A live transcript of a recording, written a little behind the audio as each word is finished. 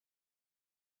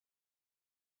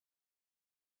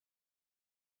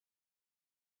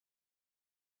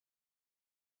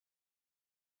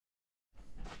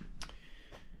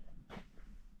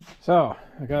So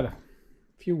I got a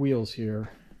few wheels here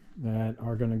that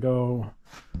are going to go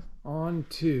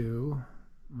onto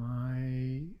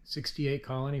my 68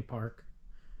 Colony Park.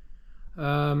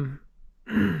 I'm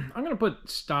going to put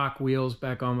stock wheels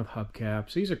back on with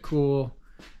hubcaps. These are cool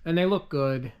and they look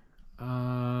good, but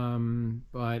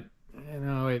you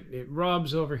know, it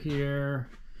rubs over here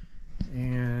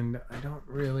and I don't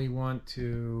really want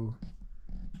to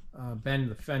bend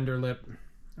the fender lip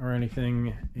or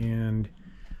anything. And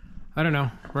I don't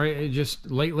know, right? It just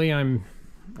lately I'm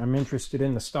interested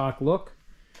in the stock look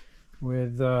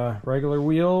with regular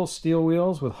wheels, steel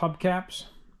wheels with hubcaps,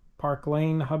 Park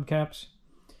Lane hubcaps.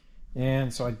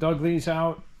 And so I dug these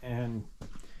out, and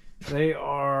they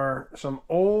are some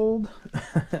old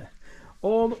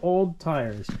old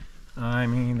tires. I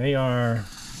mean, they are a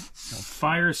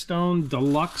Firestone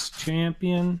Deluxe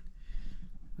Champion.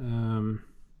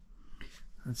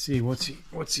 Let's see, what's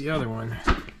the other one?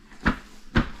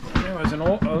 There was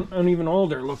an even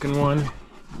older looking one.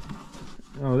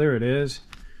 Oh, there it is.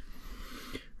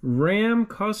 Ram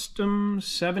Custom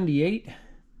 78.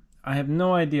 I have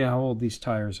no idea how old these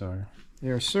tires are. They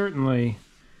are certainly,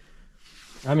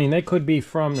 I mean, they could be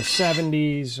from the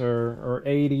 70s or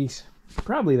 80s.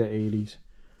 Probably the 80s.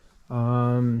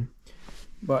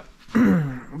 But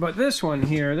this one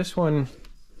here, this one,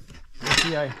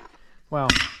 see, I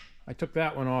took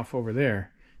that one off over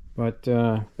there. But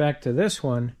back to this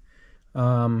one,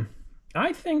 I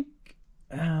think,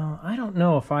 I don't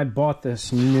know if I bought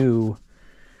this new,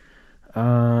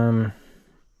 but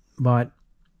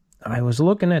I was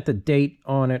looking at the date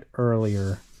on it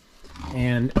earlier,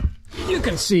 and you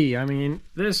can see, I mean,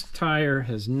 this tire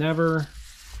has never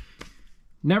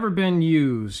been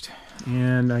used,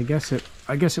 and I guess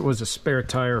it was a spare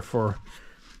tire for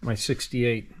my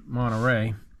 68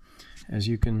 Monterey, as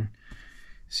you can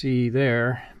see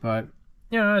there. But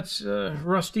yeah, it's a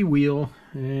rusty wheel,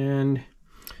 and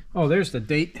oh, there's the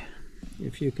date,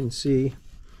 if you can see,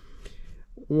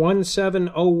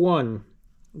 1701.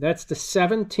 That's the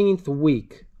 17th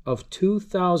week of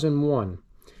 2001.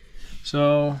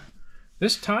 So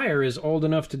this tire is old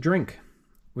enough to drink,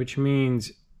 which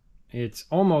means it's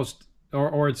almost,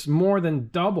 or it's more than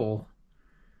double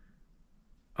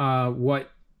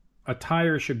what a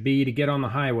tire should be to get on the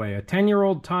highway. A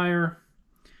 10-year-old tire,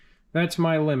 that's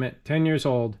my limit, 10 years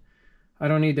old. I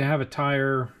don't need to have a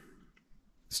tire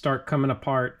start coming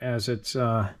apart as it's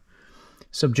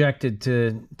subjected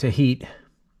to heat.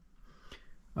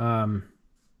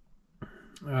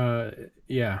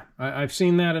 Yeah, I've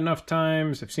seen that enough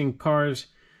times. I've seen cars,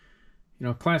 you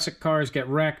know, classic cars get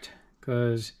wrecked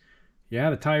because, yeah,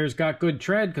 the tire's got good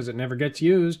tread because it never gets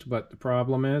used, but the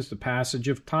problem is the passage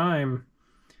of time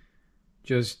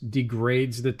just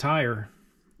degrades the tire,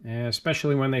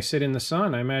 especially when they sit in the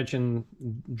sun. I imagine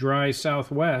dry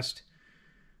Southwest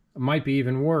might be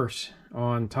even worse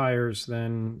on tires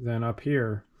than up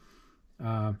here.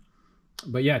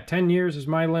 But yeah, 10 years is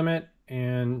my limit,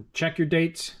 and check your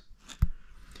dates.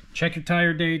 Check your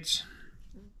tire dates.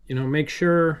 You know, make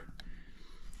sure,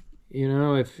 you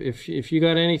know, if you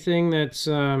got anything that's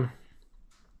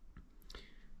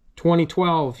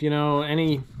 2012, you know,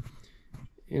 any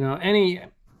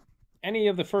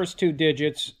of the first two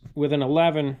digits with an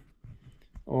 11,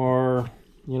 or,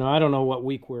 you know, I don't know what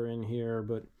week we're in here,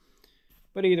 but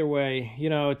either way, you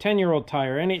know, a 10-year-old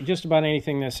tire, just about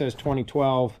anything that says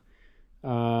 2012,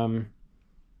 or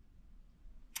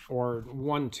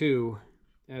 12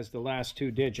 as the last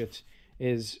two digits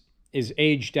is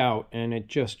aged out, and it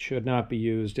just should not be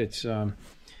used. It's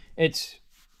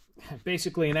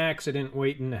basically an accident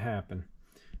waiting to happen.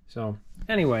 So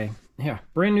anyway, yeah,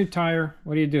 brand new tire.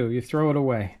 What do? You throw it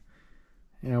away.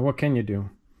 You know, what can you do?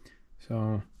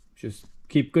 So just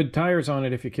keep good tires on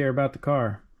it if you care about the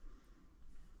car.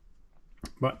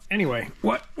 But anyway,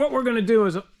 what we're going to do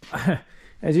is,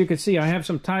 as you can see, I have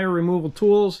some tire removal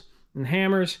tools and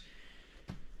hammers.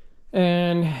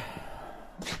 And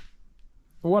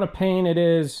what a pain it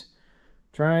is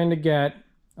trying to get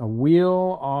a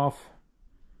wheel off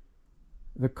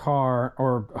the car,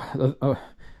 or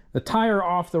the tire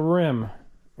off the rim.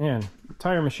 Man,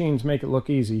 tire machines make it look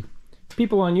easy.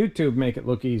 People on YouTube make it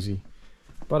look easy.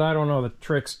 But I don't know the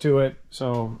tricks to it,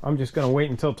 so I'm just going to wait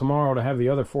until tomorrow to have the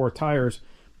other 4 tires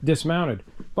dismounted.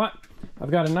 But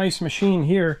I've got a nice machine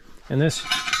here, and this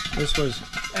was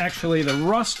actually the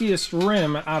rustiest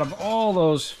rim out of all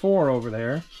those 4 over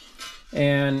there,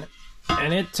 and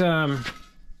I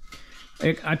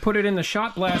put it in the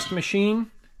shot blast machine.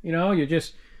 You know,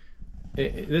 this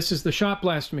is the shot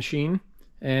blast machine,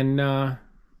 and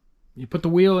you put the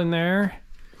wheel in there.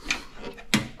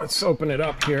 Let's open it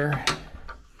up here.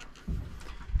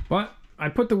 But I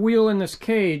put the wheel in this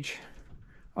cage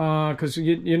because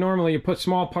you normally put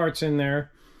small parts in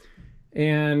there,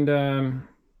 and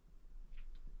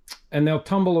they'll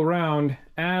tumble around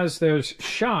as there's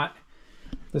shot.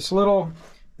 This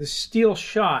steel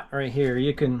shot right here,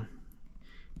 you can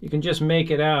just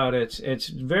make it out. It's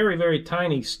very, very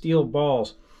tiny steel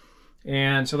balls,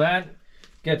 and so that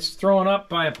gets thrown up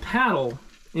by a paddle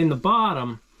in the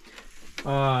bottom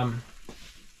of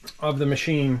the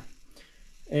machine,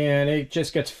 and it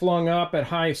just gets flung up at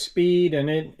high speed, and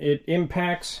it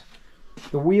impacts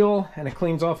the wheel, and it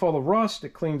cleans off all the rust,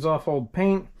 it cleans off old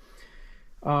paint.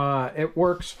 It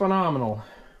works phenomenal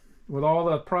with all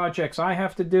the projects I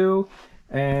have to do,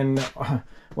 and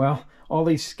well, all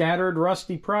these scattered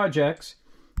rusty projects.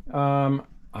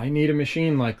 I need a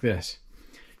machine like this.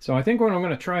 So I think what I'm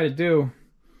going to try to do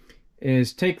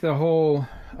is take the whole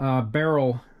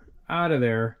barrel out of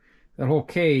there, that whole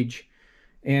cage,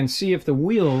 and see if the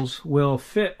wheels will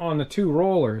fit on the two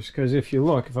rollers. Because if you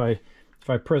look, if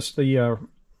I press the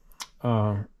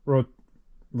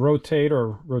rotate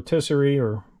or rotisserie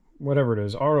or whatever it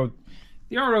is, the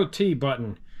ROT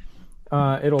button,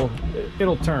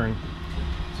 it'll turn.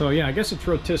 So yeah, I guess it's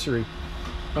rotisserie.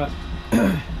 But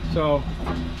so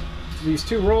these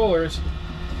two rollers,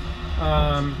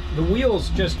 the wheels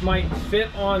just might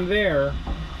fit on there,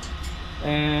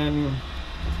 and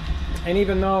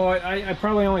even though I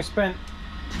probably only spent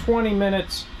 20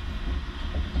 minutes,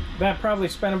 that probably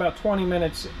spent about 20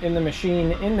 minutes in the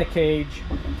machine, in the cage,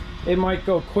 it might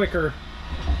go quicker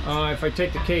if I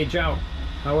take the cage out.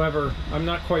 However, I'm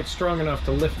not quite strong enough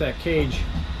to lift that cage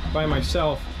by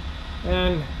myself,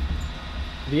 and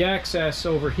the access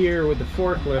over here with the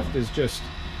forklift is just,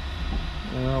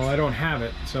 well, I don't have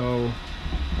it, so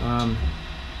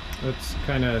that's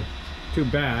kind of too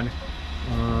bad.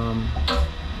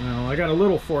 Well, I got a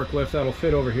little forklift that'll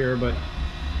fit over here, but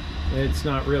it's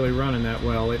not really running that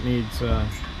well. It needs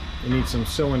some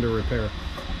cylinder repair.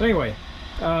 But anyway,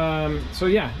 so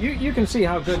yeah, you can see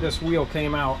how good this wheel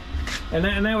came out, and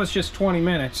that was just 20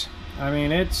 minutes. I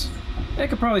mean, it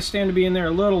could probably stand to be in there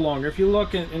a little longer. If you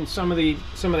look in some of the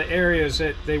areas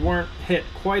that they weren't hit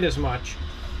quite as much.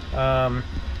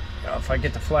 If I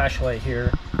get the flashlight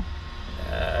here,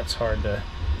 it's hard to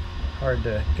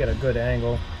get a good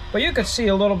angle. But you could see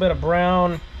a little bit of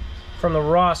brown from the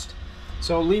rust.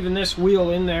 So leaving this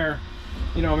wheel in there,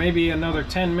 you know, maybe another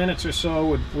 10 minutes or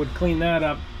so would clean that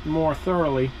up more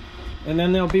thoroughly. And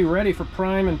then they'll be ready for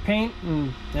prime and paint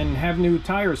and have new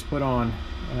tires put on.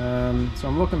 So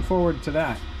I'm looking forward to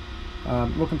that.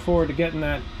 Looking forward to getting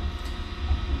that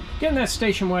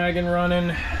station wagon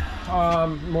running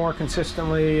more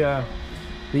consistently. The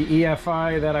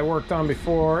EFI that I worked on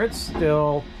before, it's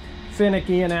still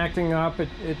finicky and acting up.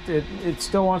 It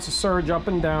still wants to surge up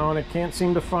and down. It can't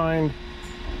seem to find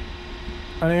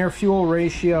an air-fuel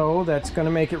ratio that's going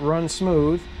to make it run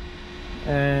smooth.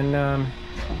 And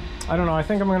I don't know, I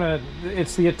think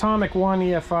it's the Atomic 1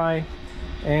 EFI,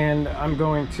 and I'm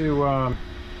going to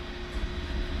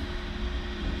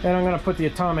put the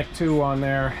Atomic 2 on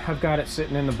there. I've got it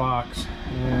sitting in the box,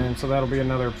 and so that'll be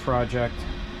another project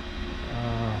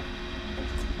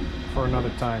for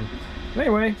another time.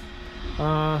 Anyway,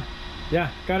 yeah,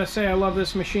 gotta say I love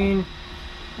this machine.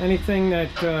 Anything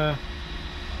that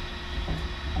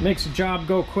makes the job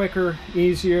go quicker,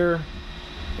 easier,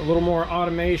 a little more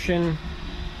automation.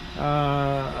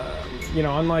 You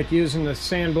know, unlike using the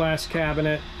sandblast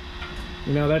cabinet,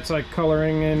 you know, that's like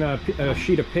coloring in a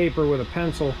sheet of paper with a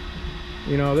pencil.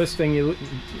 You know, this thing, you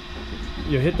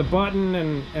hit the button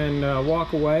and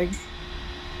walk away,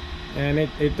 and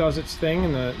it does its thing,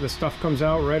 and the stuff comes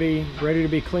out ready to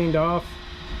be cleaned off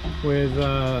with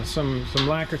some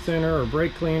lacquer thinner or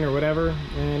brake clean or whatever,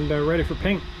 and ready for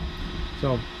paint.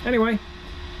 So anyway,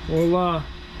 we'll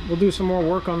do some more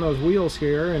work on those wheels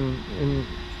here in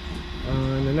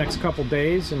the next couple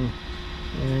days, and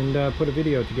put a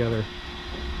video together.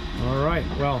 All right,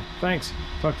 well, thanks.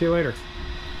 Talk to you later.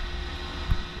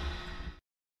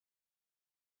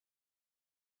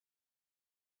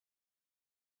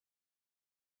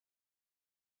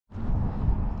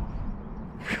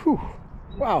 Whew.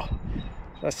 Wow,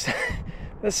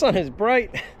 the sun is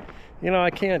bright. You know, I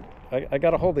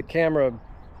gotta hold the camera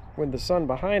with the sun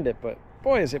behind it, but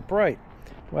boy, is it bright.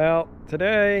 Well,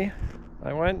 today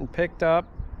I went and picked up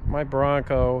my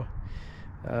Bronco.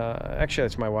 Actually,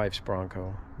 it's my wife's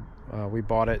Bronco. We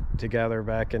bought it together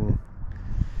back in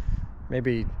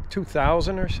maybe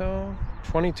 2000 or so,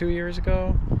 22 years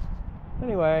ago.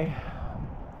 Anyway,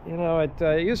 you know, it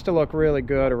used to look really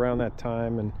good around that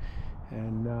time,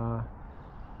 and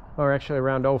or actually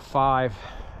around 05.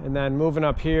 And then moving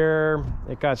up here,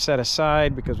 it got set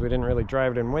aside because we didn't really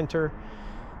drive it in winter.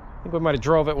 I think we might have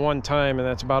drove it one time, and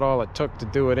that's about all it took to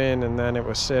do it in, and then it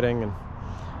was sitting.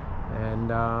 And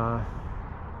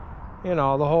you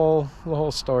know, the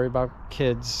whole story about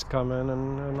kids coming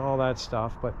and all that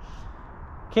stuff. But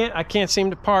I can't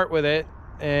seem to part with it,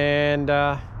 and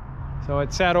so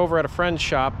it sat over at a friend's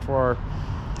shop for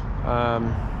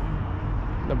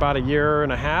about a year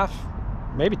and a half,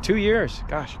 maybe 2 years.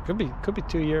 Gosh, could be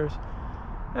 2 years.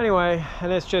 Anyway,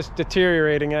 and it's just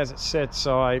deteriorating as it sits,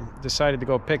 so I decided to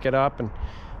go pick it up, and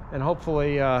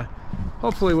hopefully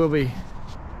we'll be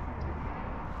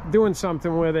doing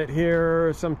something with it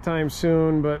here sometime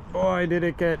soon. But boy, did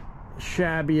it get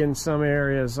shabby in some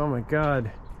areas. Oh my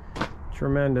God,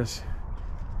 tremendous.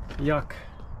 Yuck.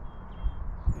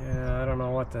 Yeah, I don't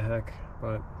know what the heck,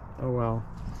 but oh well.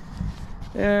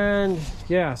 And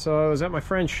yeah, so I was at my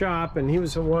friend's shop, and he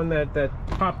was the one that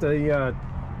popped the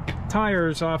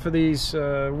tires off of these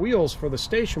wheels for the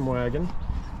station wagon.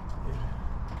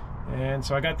 And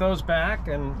so I got those back,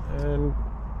 and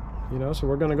you know, so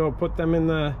we're gonna go put them in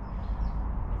the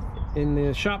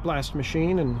shop blast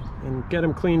machine and get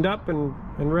them cleaned up and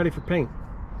ready for paint.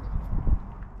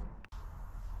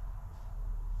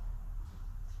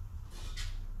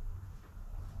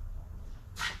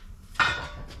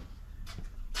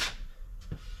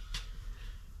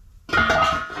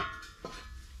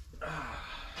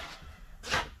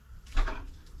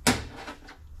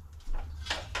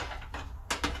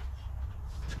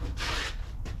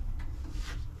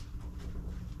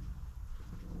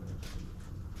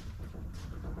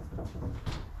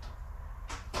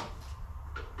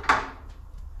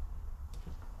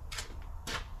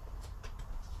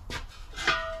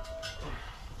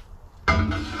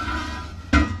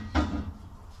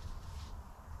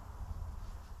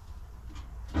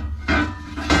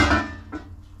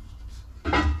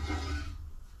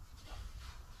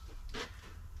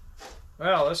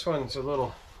 Well, this one's a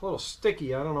little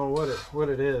sticky. I don't know what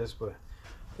it is, but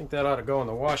I think that ought to go in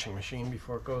the washing machine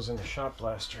before it goes in the shop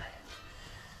blaster.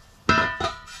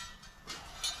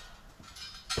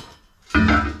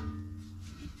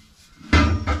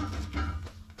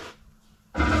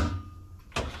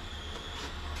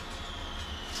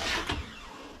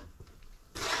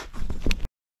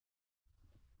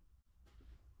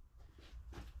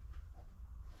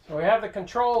 So we have the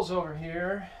controls over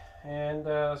here. And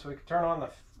so we can turn on the,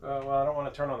 well, I don't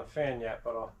want to turn on the fan yet,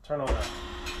 but I'll turn on the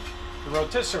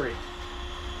rotisserie.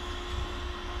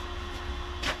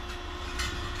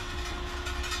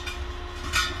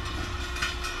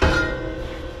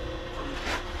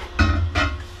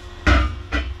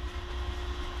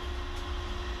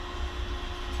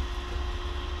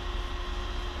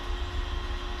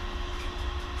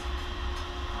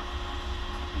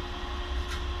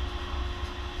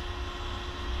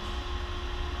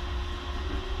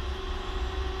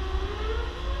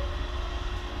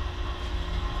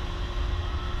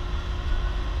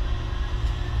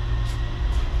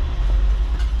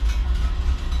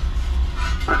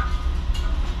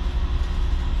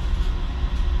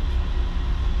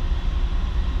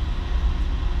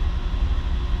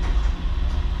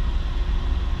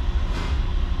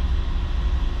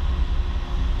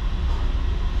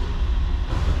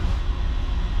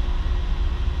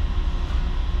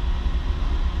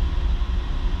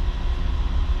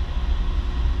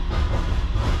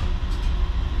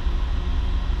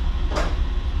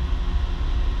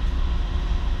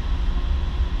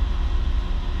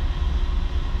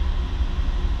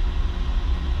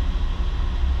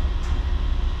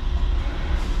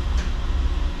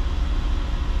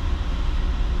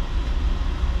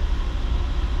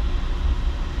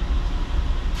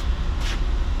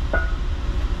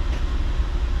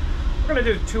 We're going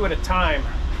to do 2 at a time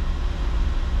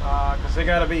because they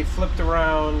got to be flipped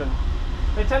around, and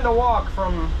they tend to walk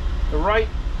from the right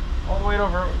all the way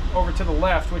over to the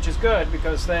left, which is good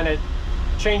because then it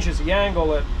changes the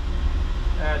angle of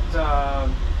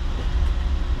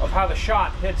how the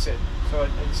shot hits it, so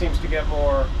it seems to get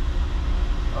more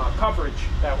coverage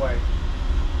that way.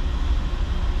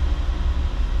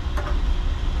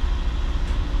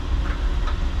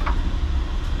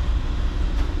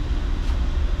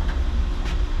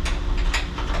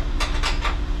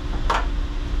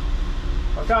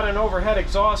 I've got an overhead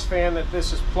exhaust fan that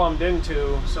this is plumbed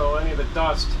into, so any of the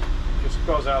dust just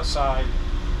goes outside.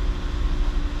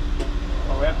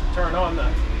 Well, we have to turn on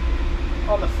the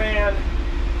fan,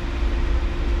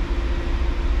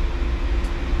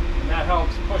 and that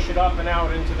helps push it up and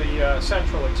out into the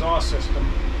central exhaust system.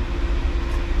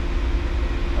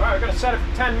 All right, we're going to set it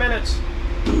for 10 minutes.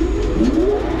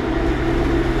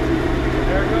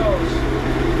 There it goes.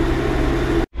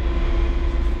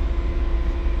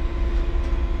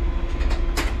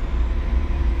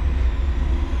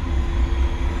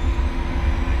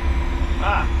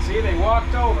 Ah, see, they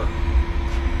walked over.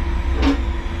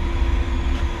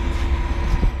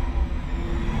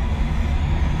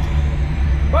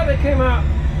 But they came out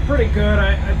pretty good.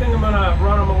 I think I'm gonna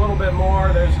run them a little bit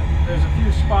more. There's a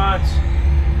few spots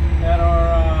that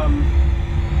are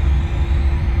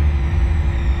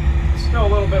still a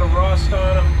little bit of rust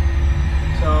on them,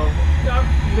 so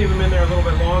I'll leave them in there a little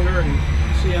bit longer and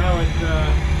see how it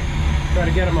try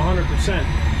to get them 100%.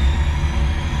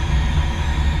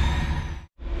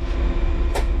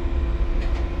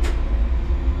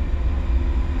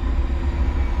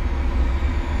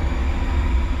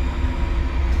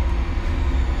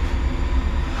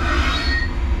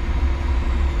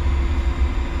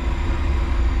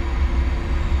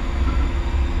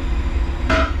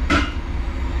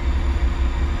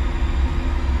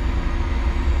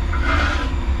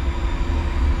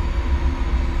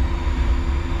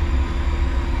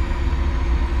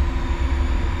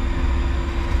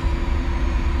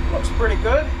 Pretty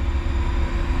good.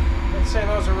 Let's say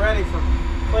those are ready for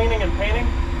cleaning and painting.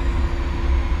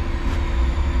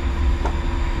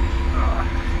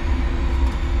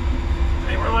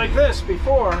 They were like this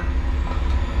before.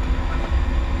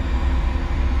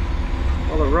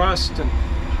 All the rust and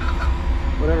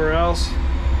whatever else,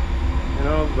 you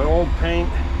know, the old paint.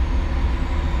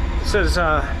 It says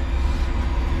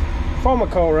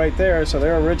Fomico right there, so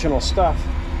they're original stuff.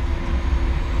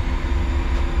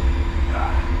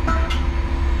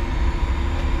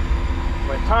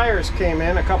 Tires came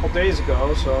in a couple days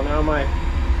ago, so now my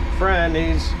friend,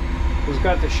 who's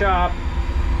got the shop,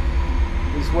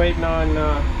 he's waiting on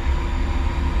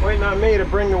me to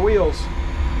bring the wheels.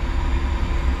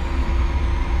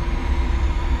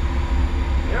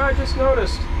 Yeah, I just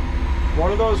noticed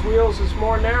one of those wheels is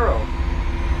more narrow.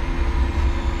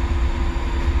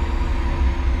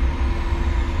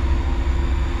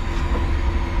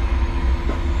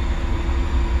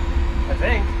 I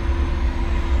think.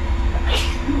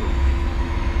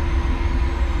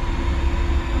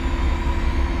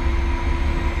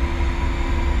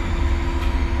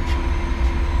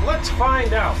 Let's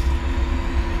find out.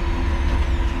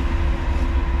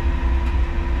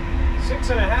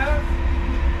 6.5,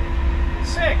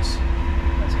 6.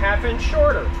 That's ½ inch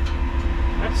shorter.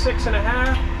 That's 6.5.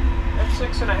 That's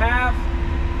 6.5.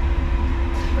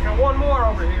 I got one more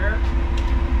over here,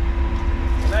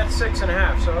 and that's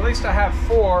 6.5. So at least I have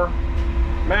 4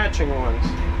 matching ones.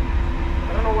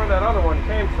 I don't know where that other one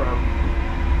came from,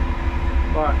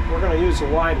 but we're going to use the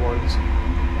wide ones.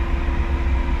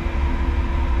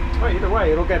 Well, either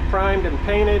way, it'll get primed and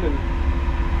painted, and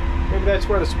maybe that's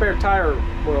where the spare tire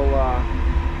will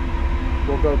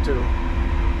go to.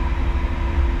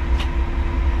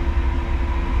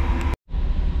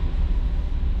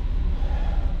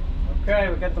 Okay,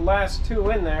 we got the last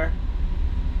 2 in there.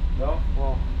 So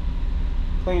we'll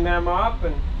clean them up,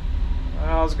 and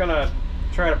I was gonna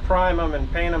try to prime them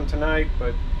and paint them tonight,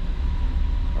 but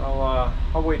I'll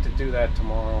wait to do that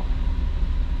tomorrow.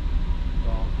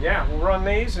 So, yeah, we'll run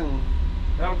these and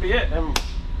that'll be it, and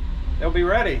they'll be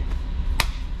ready.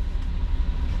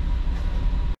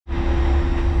 So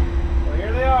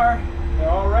here they are. They're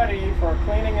all ready for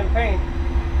cleaning and paint.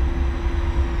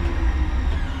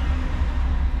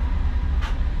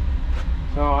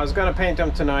 So I was gonna paint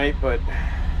them tonight, but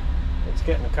it's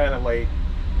getting kind of late,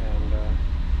 and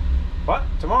but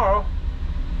tomorrow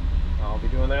I'll be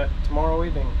doing that tomorrow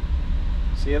evening.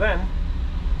 See you then.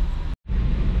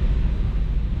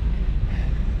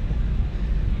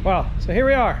 Well, so here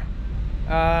we are.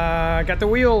 Got the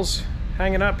wheels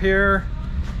hanging up here.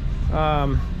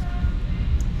 Got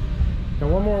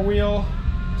one more wheel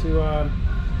to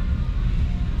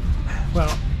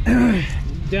well,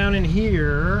 down in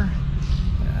here.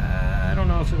 I don't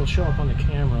know if it'll show up on the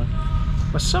camera,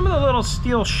 but some of the little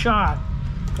steel shot,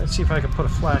 let's see if I can put a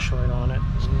flashlight on it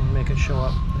and make it show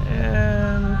up.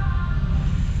 And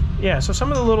yeah, so some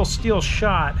of the little steel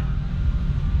shot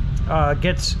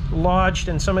gets lodged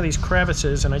in some of these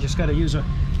crevices, and I just got to use a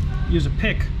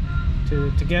pick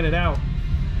to get it out.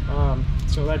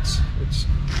 So that's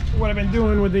what I've been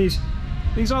doing with these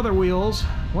other wheels.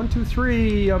 1, 2,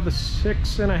 3 of the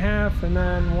 6.5, and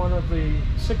then one of the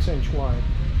 6-inch wide.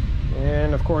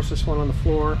 And of course this one on the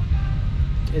floor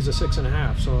is a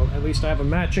 6.5, so at least I have a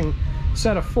matching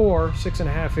set of 4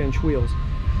 6.5-inch wheels.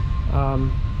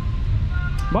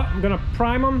 But I'm gonna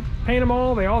prime them, paint them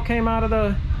all. They all came out of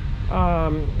the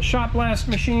shot blast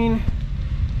machine,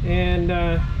 and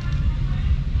they're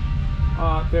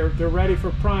ready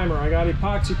for primer. I got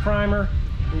epoxy primer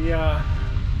The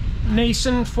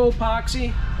Nason full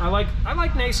epoxy. I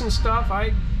like Nason stuff.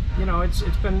 You know, it's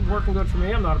been working good for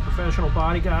me. I'm not a professional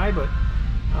body guy, but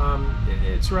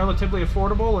it's relatively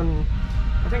affordable, and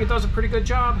I think it does a pretty good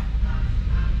job.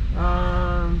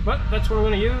 But that's what I'm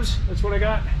going to use. That's what I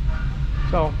got.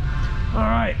 So, all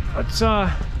right, let's do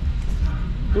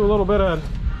a little bit of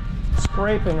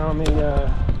scraping on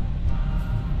the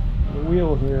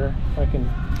wheel here. If I can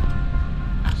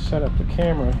set up the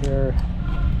camera here.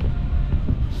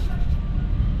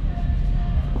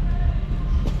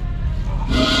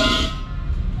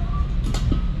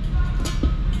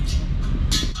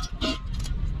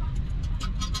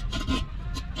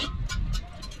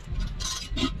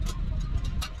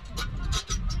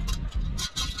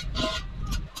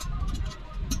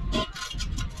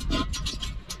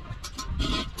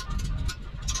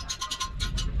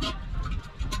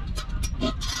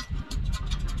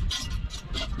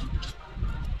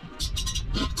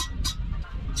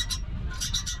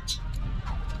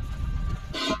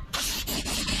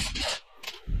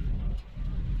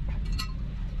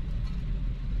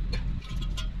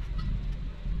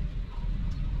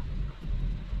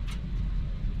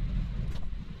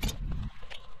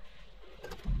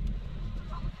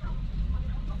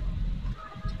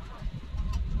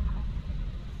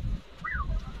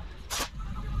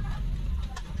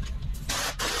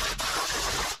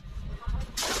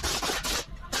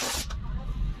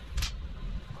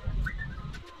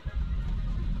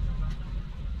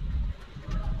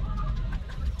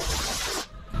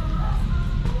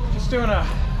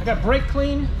 I got brake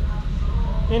clean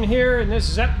in here in this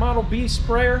Zep Model B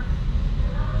sprayer.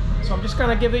 So I'm just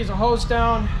gonna give these a hose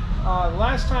down.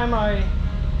 Last time I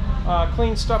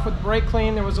cleaned stuff with brake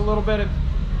clean, there was a little bit of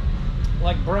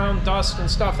like brown dust and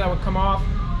stuff that would come off.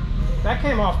 That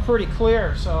came off pretty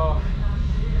clear, so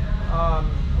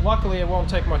luckily it won't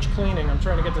take much cleaning. I'm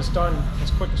trying to get this done as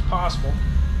quick as possible.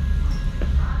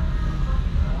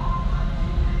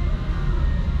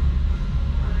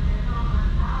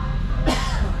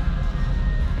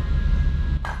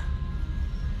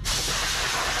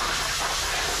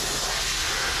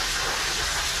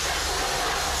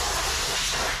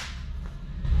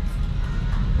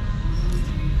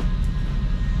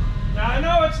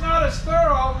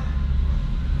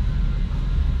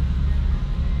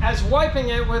 As wiping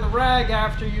it with a rag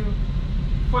after you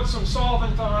put some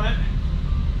solvent on it.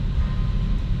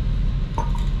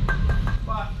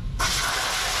 But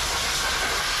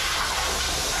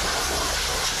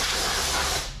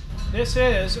this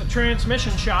is a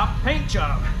transmission shop paint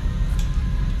job.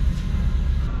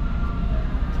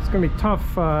 It's going to be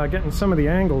tough getting some of the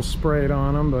angles sprayed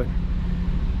on them, but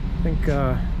I think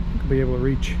I'll be able to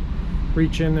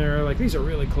reach in there. Like, these are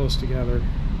really close together,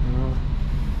 you know.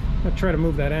 I'll try to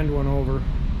move that end one over,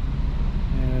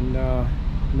 and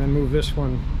then move this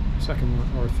one, second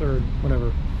one, or third, whatever.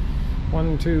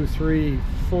 1, 2, 3,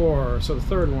 4. So the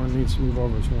third one needs to move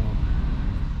over as well.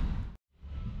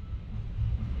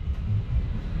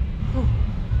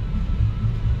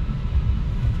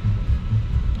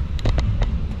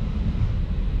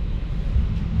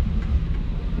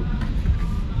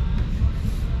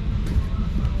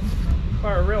 If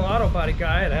I were a real auto body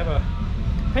guy, I'd have a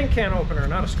paint can opener,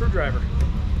 not a screwdriver.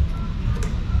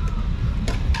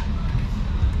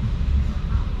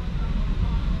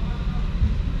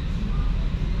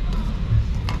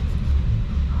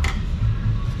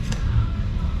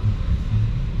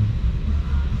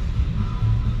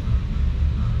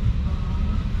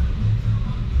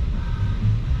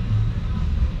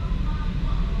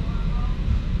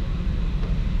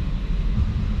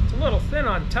 It's a little thin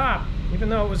on top, even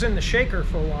though it was in the shaker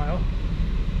for a while.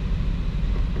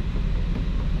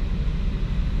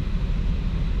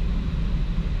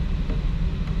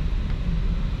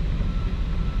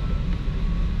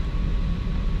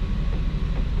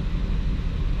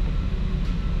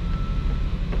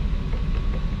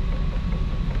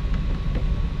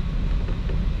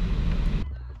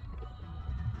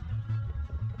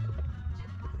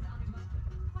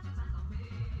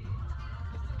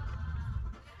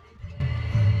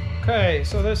 Okay,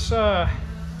 so this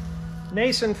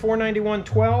Nason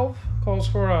 49112 calls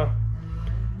for a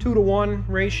 2-to-1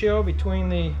 ratio between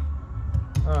the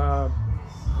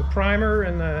primer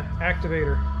and the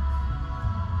activator.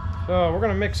 So we're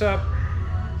going to mix up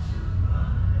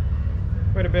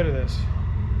quite a bit of this.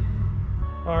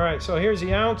 Alright, so here's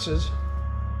the ounces.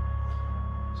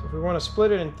 So if we want to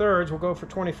split it in thirds, we'll go for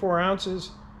 24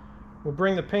 ounces. We'll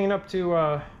bring the paint up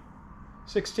to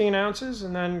 16 ounces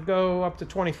and then go up to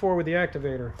 24 with the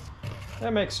activator.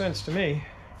 That makes sense to me.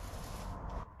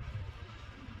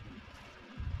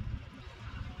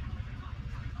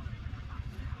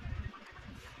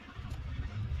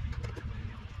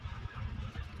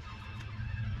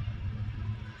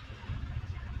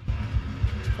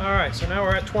 Alright, so now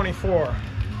we're at 24.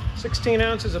 16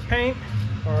 ounces of paint,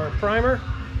 or primer,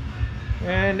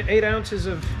 and 8 ounces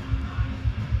of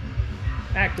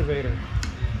activator.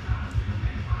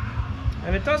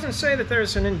 And it doesn't say that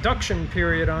there's an induction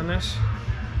period on this,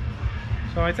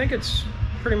 so I think it's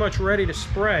pretty much ready to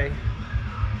spray.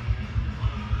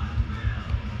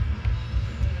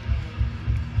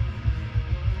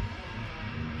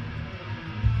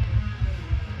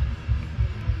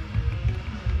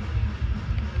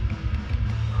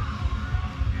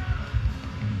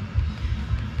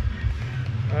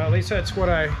 Well, at least that's what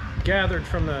I gathered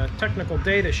from the technical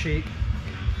data sheet,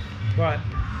 but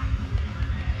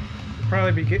it'd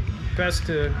probably be best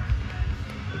to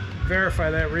verify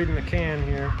that reading the can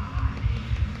here.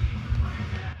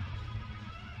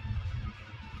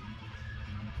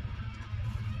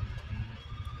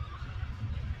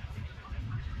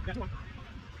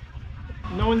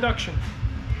 No induction.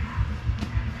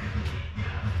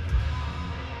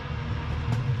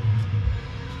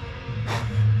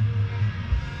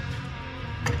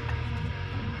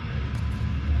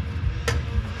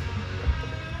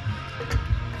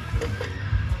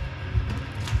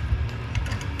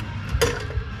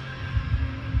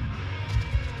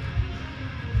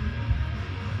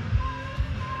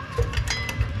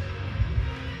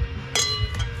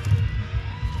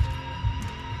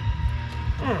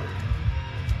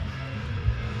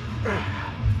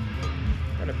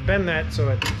 Gotta bend that so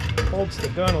it holds the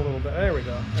gun a little bit. There we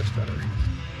go. That's better.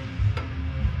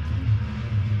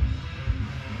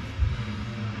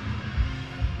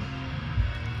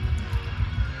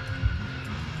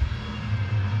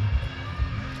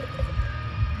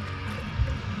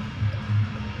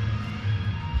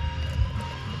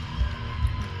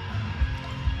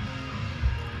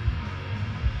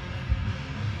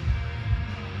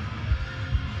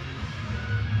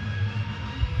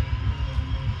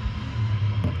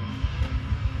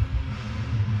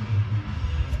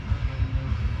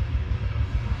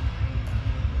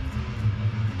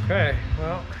 Okay,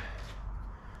 well,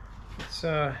 let's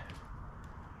put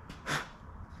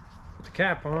the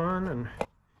cap on and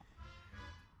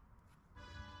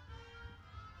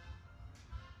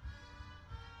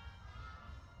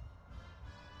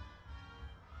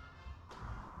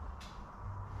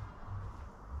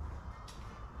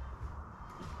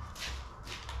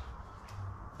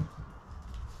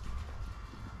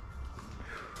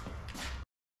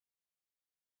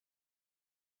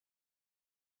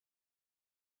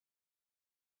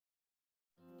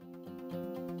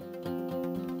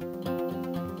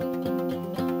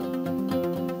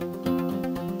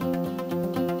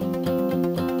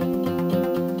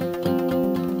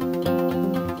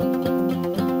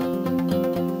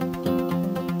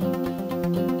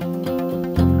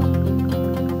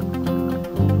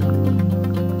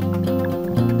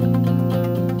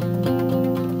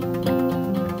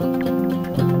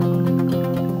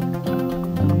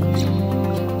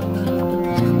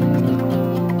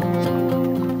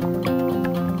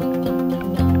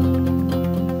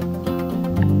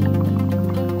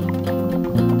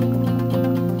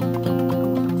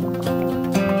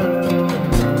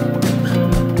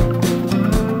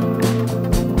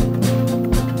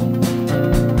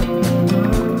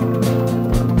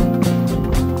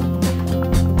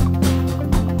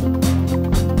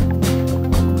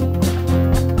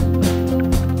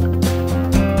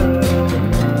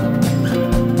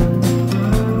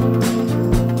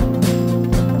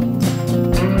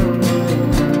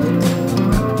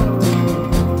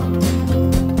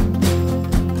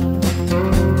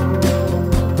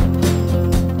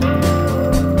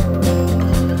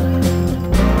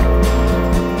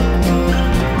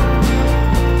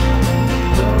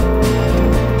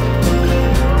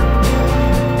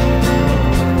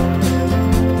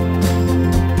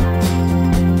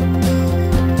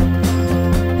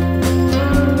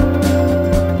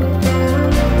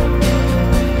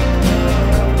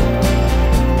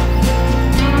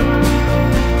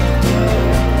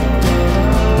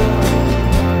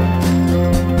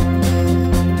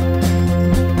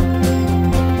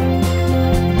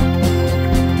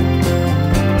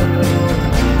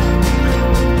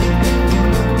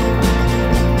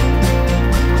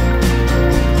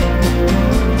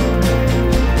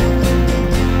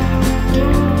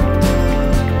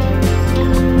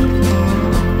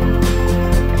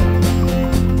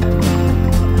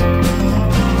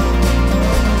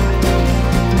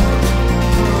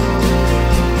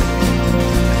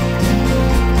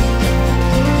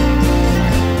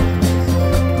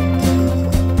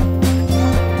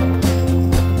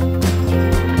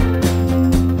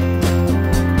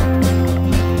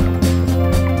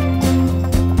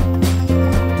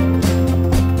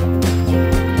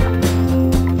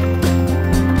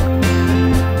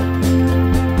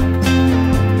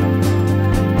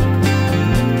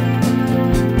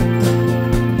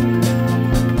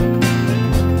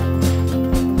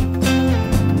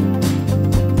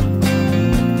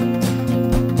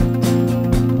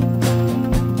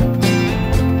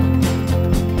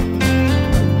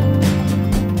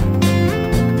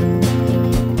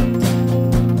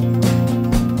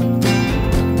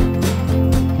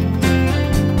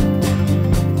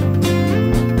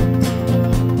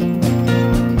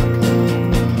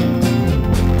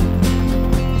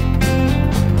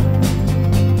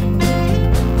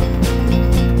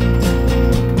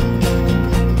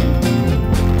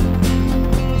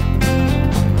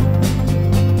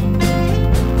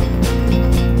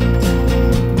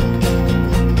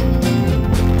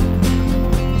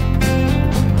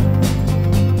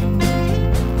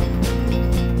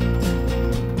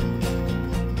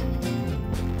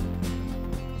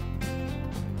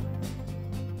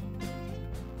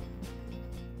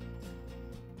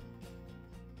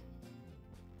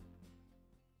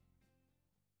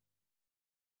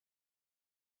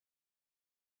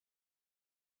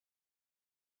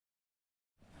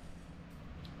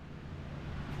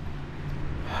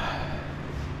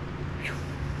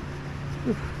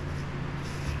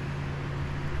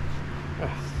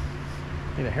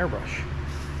Need a hairbrush.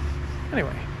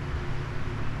 Anyway.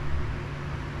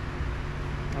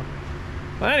 Okay.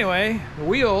 Well, anyway, the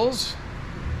wheels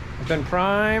have been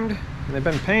primed and they've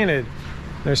been painted.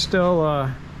 They're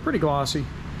still pretty glossy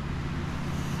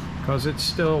because it's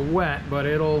still wet, but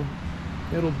it'll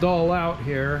dull out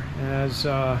here as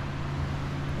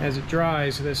it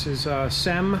dries. This is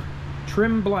SEM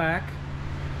Trim Black,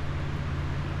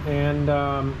 and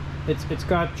it's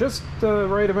got just the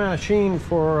right amount of sheen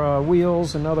for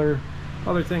wheels and other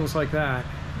things like that.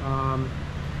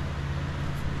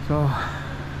 So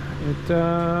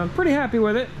pretty happy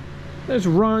with it. There's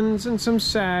runs and some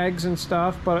sags and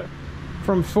stuff, but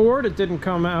from Ford it didn't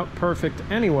come out perfect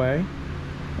anyway,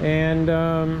 and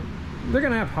they're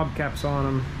gonna have hubcaps on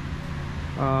them,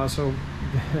 so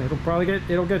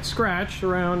it'll get scratched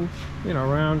around, you know,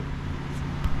 around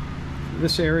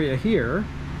this area here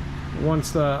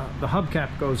once the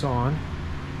hubcap goes on,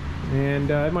 and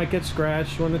it might get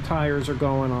scratched when the tires are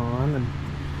going on,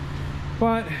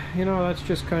 but you know, that's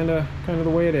just kind of the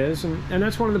way it is, and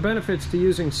that's one of the benefits to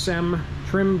using SEM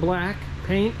Trim Black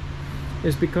paint,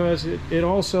 is because it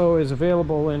also is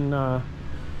available in an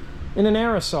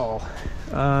aerosol.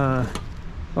 Oh,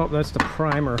 that's the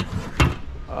primer.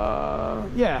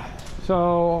 Yeah,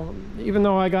 so even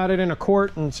though I got it in a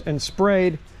quart and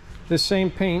sprayed, this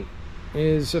same paint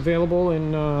is available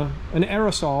in an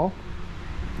aerosol.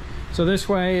 So this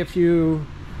way, if you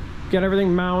get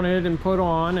everything mounted and put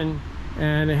on, and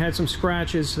it had some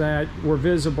scratches that were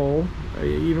visible,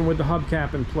 even with the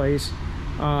hubcap in place,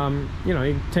 you know,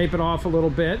 you tape it off a little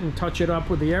bit and touch it up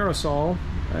with the aerosol,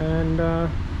 and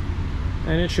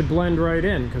it should blend right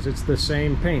in because it's the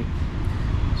same paint.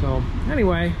 So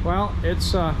anyway, well,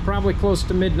 it's probably close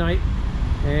to midnight,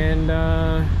 and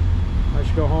I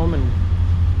should go home and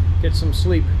get some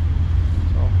sleep.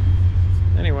 So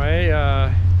anyway,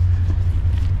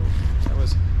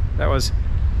 that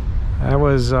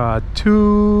was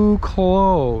too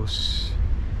close.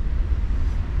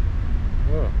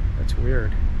 Oh, that's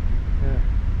weird.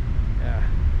 Yeah,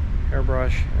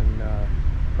 hairbrush and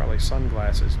probably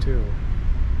sunglasses too.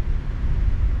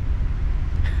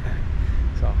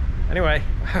 So anyway,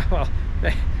 well,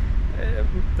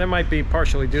 that might be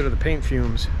partially due to the paint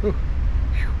fumes.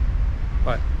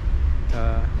 But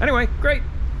anyway, great.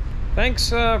 Thanks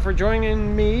for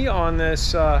joining me on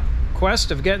this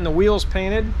quest of getting the wheels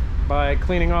painted by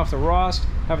cleaning off the rust,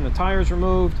 having the tires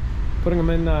removed, putting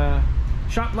them in the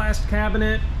shot blast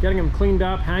cabinet, getting them cleaned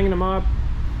up, hanging them up,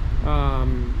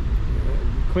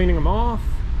 cleaning them off,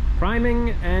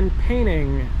 priming and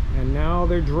painting, and now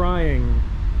they're drying.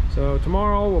 So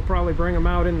tomorrow we'll probably bring them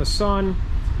out in the sun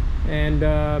and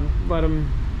let them,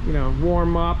 you know,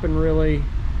 warm up and really,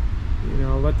 you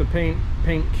know, let the paint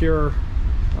cure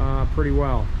pretty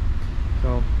well.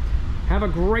 So have a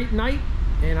great night,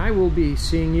 and I will be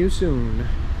seeing you soon.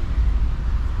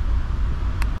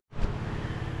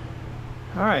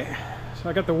 All right, so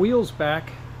I got the wheels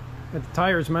back, got the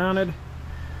tires mounted,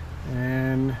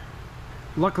 and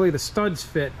luckily the studs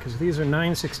fit, because these are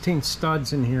 9/16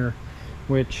 studs in here,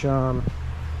 which I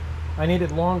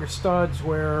needed longer studs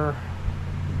where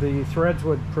the threads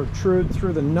would protrude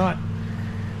through the nut,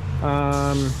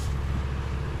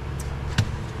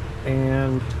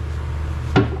 and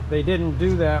they didn't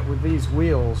do that with these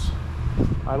wheels.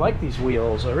 I like these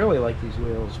wheels, I really like these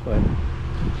wheels, but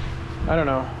I don't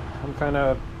know, I'm kind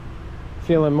of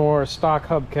feeling more stock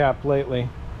hubcap lately,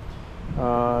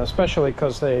 especially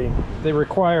because they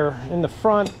require, in the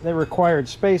front they required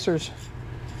spacers,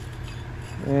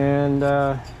 and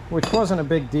which wasn't a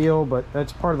big deal, but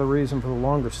that's part of the reason for the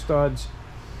longer studs.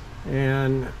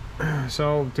 And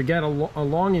so to get a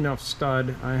long enough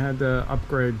stud, I had to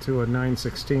upgrade to a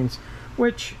 9/16,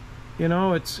 which, you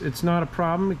know, it's not a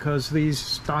problem because these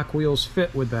stock wheels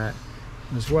fit with that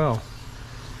as well.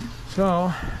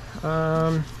 So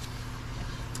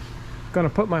gonna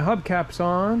put my hubcaps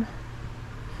on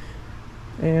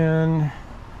and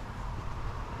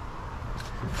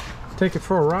take it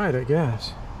for a ride, I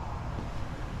guess.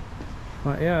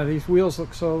 But yeah, these wheels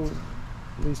look so,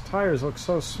 these tires look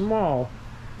so small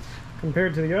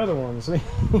compared to the other ones.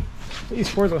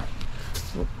 These were the,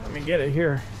 let me get it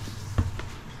here.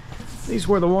 These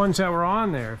were the ones that were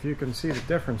on there, if you can see the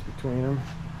difference between them.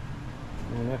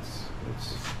 And that's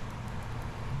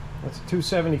a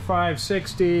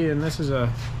 275/60, and this is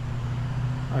a,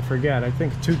 I forget, I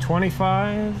think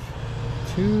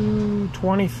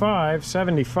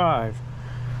 225/75.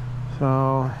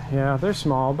 So yeah, they're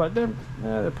small, but they're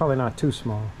probably not too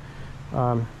small.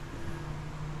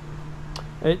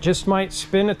 It just might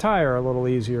spin a tire a little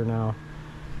easier now.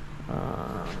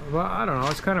 Well, I don't know,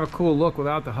 it's kind of a cool look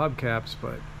without the hubcaps,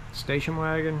 but station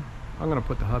wagon, I'm gonna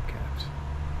put the hubcaps.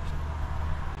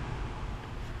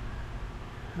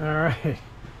 Alright,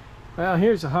 well,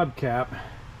 here's a hubcap.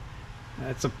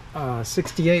 That's a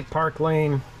 68 Park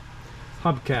Lane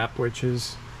hubcap, which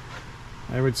is,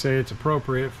 I would say it's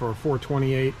appropriate for a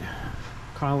 428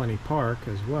 Colony Park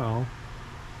as well.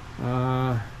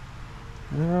 Well,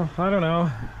 I don't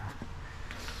know.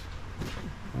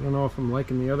 I don't know if I'm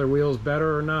liking the other wheels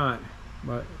better or not,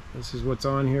 but this is what's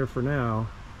on here for now.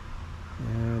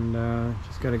 And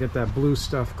just got to get that blue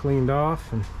stuff cleaned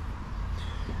off, and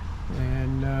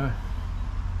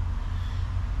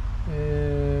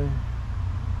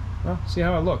well, see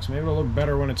how it looks. Maybe it'll look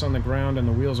better when it's on the ground and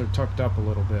the wheels are tucked up a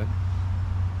little bit.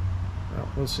 Well,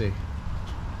 we'll see.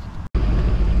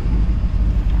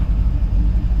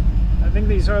 I think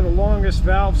these are the longest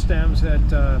valve stems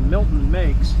that Milton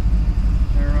makes.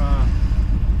 They're, I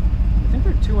think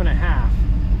they're 2.5.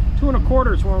 2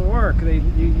 1/4 won't work.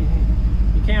 You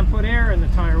can't put air in the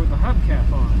tire with the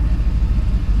hubcap on.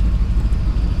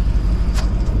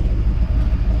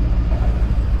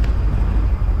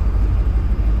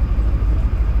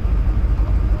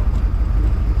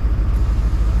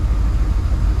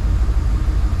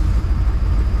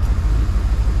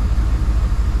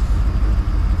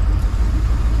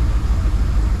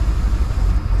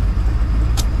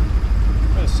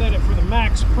 Set it for the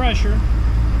max pressure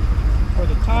for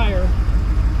the tire,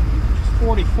 which is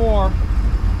 44.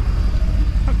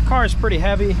 The car's pretty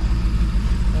heavy,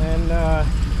 and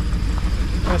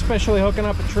especially hooking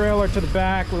up a trailer to the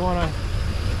back, we want to,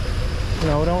 we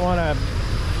don't want to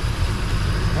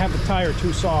have the tire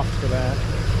too soft for that.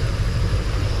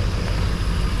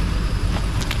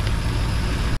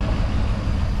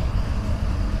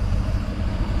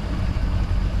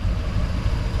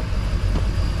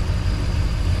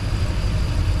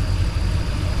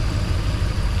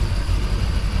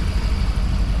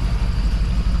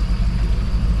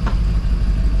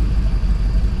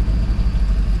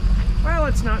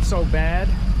 It's not so bad.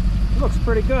 It looks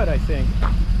pretty good, I think.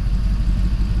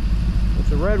 If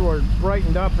the red were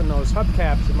brightened up in those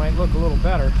hubcaps, it might look a little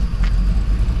better.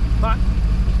 But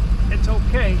it's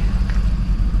okay.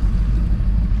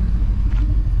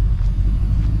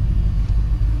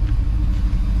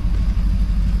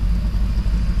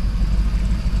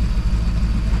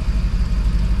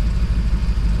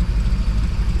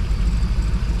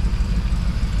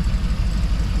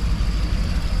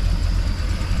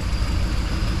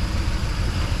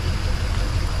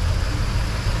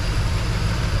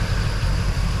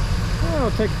 I'll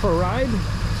take it for a ride,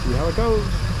 see how it goes.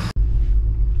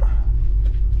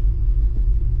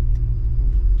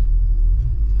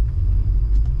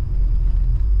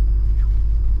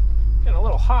 Getting a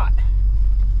little hot.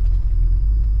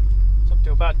 It's up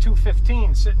to about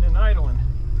 215 sitting and idling.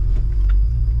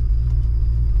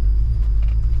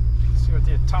 Let's see what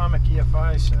the atomic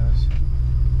EFI says.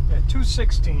 Yeah,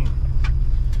 216.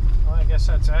 Well, I guess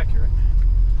that's accurate.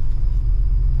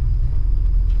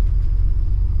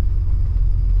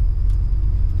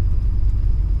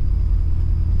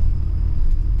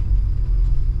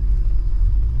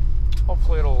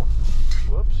 Hopefully it'll,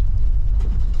 whoops.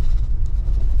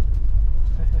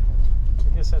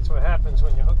 I guess that's what happens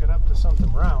when you hook it up to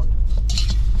something round.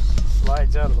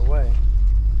 Slides out of the way.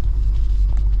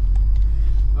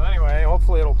 Well, anyway,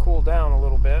 hopefully it'll cool down a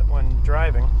little bit when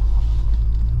driving.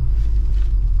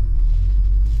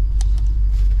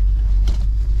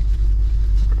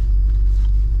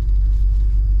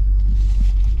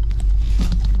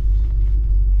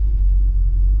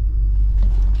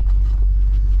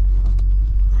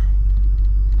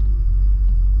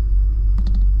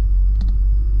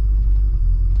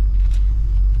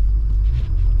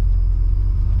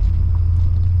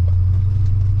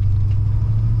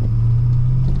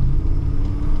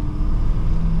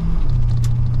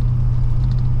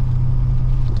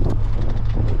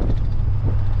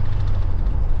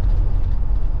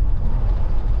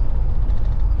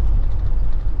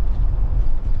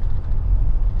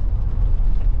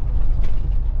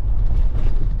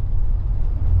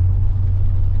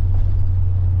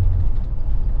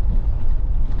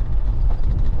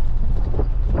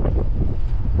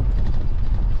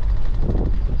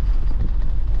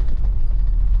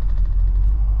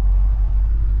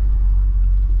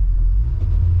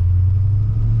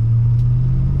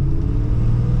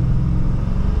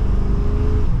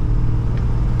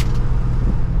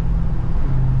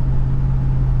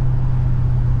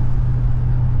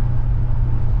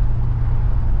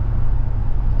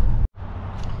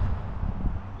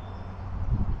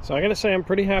 So I gotta say I'm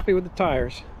pretty happy with the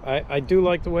tires. I do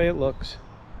like the way it looks.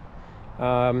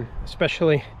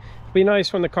 Especially, it'd be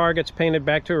nice when the car gets painted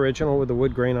back to original with the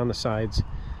wood grain on the sides.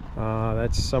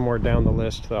 That's somewhere down the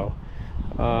list though.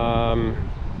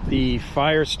 The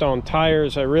Firestone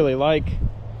tires I really like.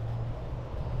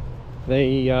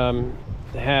 They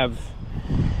have,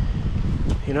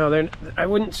 you know, I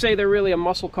wouldn't say they're really a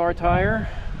muscle car tire,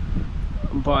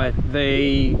 but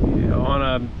they, on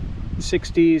a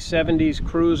 60s, 70s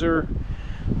cruiser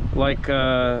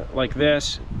like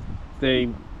this, they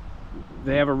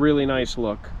have a really nice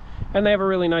look, and they have a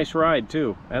really nice ride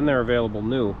too, and they're available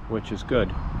new, which is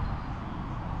good.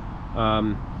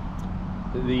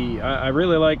 I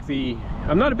really like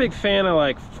I'm not a big fan of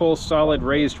like full solid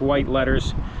raised white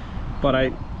letters, but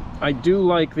I do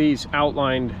like these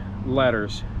outlined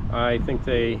letters. I think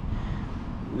they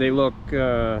look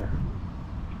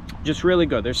just really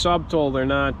good. They're subtle, they're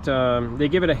not, they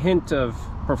give it a hint of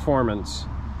performance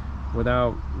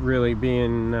without really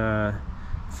being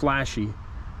flashy.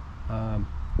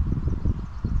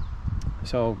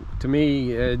 So to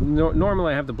me,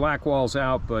 normally I have the black walls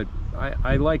out, but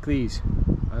I like these.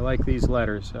 I like these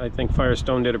letters. I think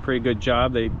Firestone did a pretty good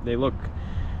job. They look,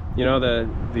 you know,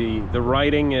 the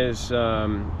writing is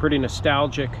pretty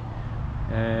nostalgic,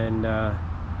 and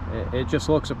it just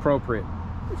looks appropriate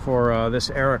for this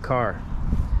era car.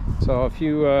 So if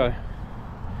you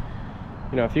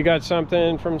you know, if you got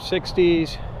something from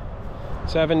 60s,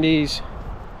 70s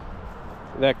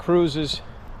that cruises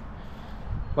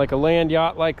like a land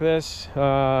yacht like this,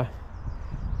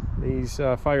 these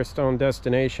Firestone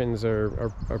destinations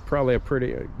are probably a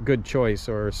pretty good choice,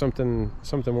 or something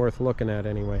worth looking at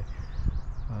anyway.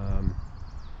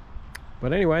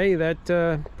 But anyway,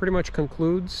 that pretty much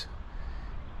concludes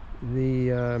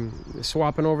the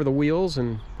swapping over the wheels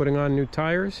and putting on new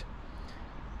tires.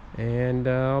 And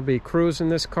I'll be cruising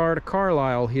this car to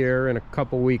Carlisle here in a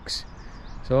couple weeks.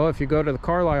 So if you go to the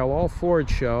Carlisle All Ford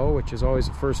Show, which is always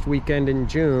the first weekend in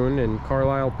June in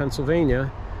Carlisle, Pennsylvania,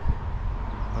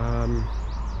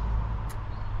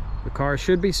 the car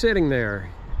should be sitting there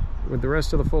with the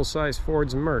rest of the full-size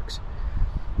Fords and Mercs.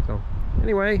 So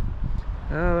anyway,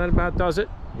 that about does it,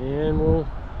 and we'll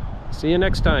see you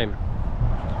next time.